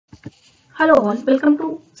Hello all, welcome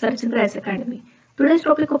to Sarat Chandra IAS Academy. Today's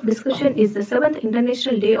topic of discussion is the 7th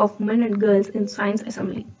International Day of Women and Girls in Science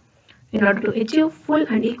Assembly. In order to achieve full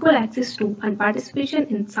and equal access to and participation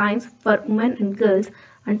in science for women and girls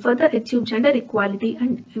and further achieve gender equality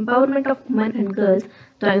and empowerment of women and girls,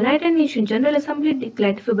 the United Nations General Assembly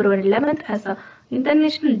declared February 11th as the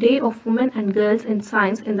International Day of Women and Girls in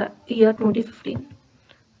Science in the year 2015.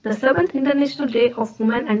 The 7th International Day of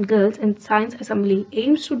Women and Girls in Science Assembly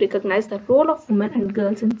aims to recognize the role of women and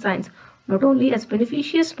girls in science, not only as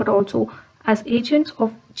beneficiaries but also as agents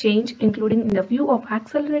of change, including in the view of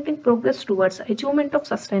accelerating progress towards the achievement of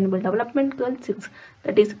Sustainable Development Goal 6,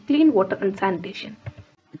 that is, clean water and sanitation.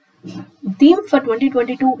 Theme for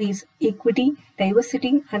 2022 is Equity,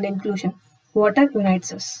 Diversity and Inclusion. Water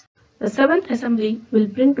unites us. The 7th Assembly will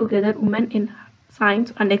bring together women in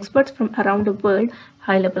science and experts from around the world,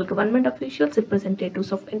 high-level government officials,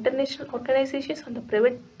 representatives of international organizations and the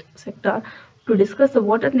private sector to discuss the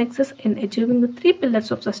water nexus in achieving the 3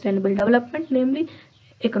 pillars of sustainable development, namely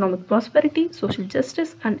economic prosperity, social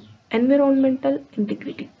justice and environmental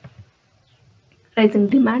integrity. Rising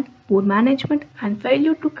demand, poor management and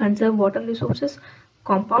failure to conserve water resources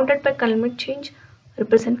compounded by climate change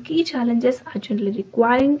represent key challenges urgently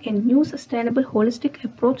requiring a new sustainable holistic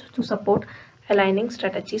approach to support aligning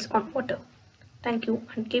strategies on water. Thank you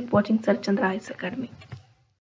and keep watching Sarat Chandra IAS Academy.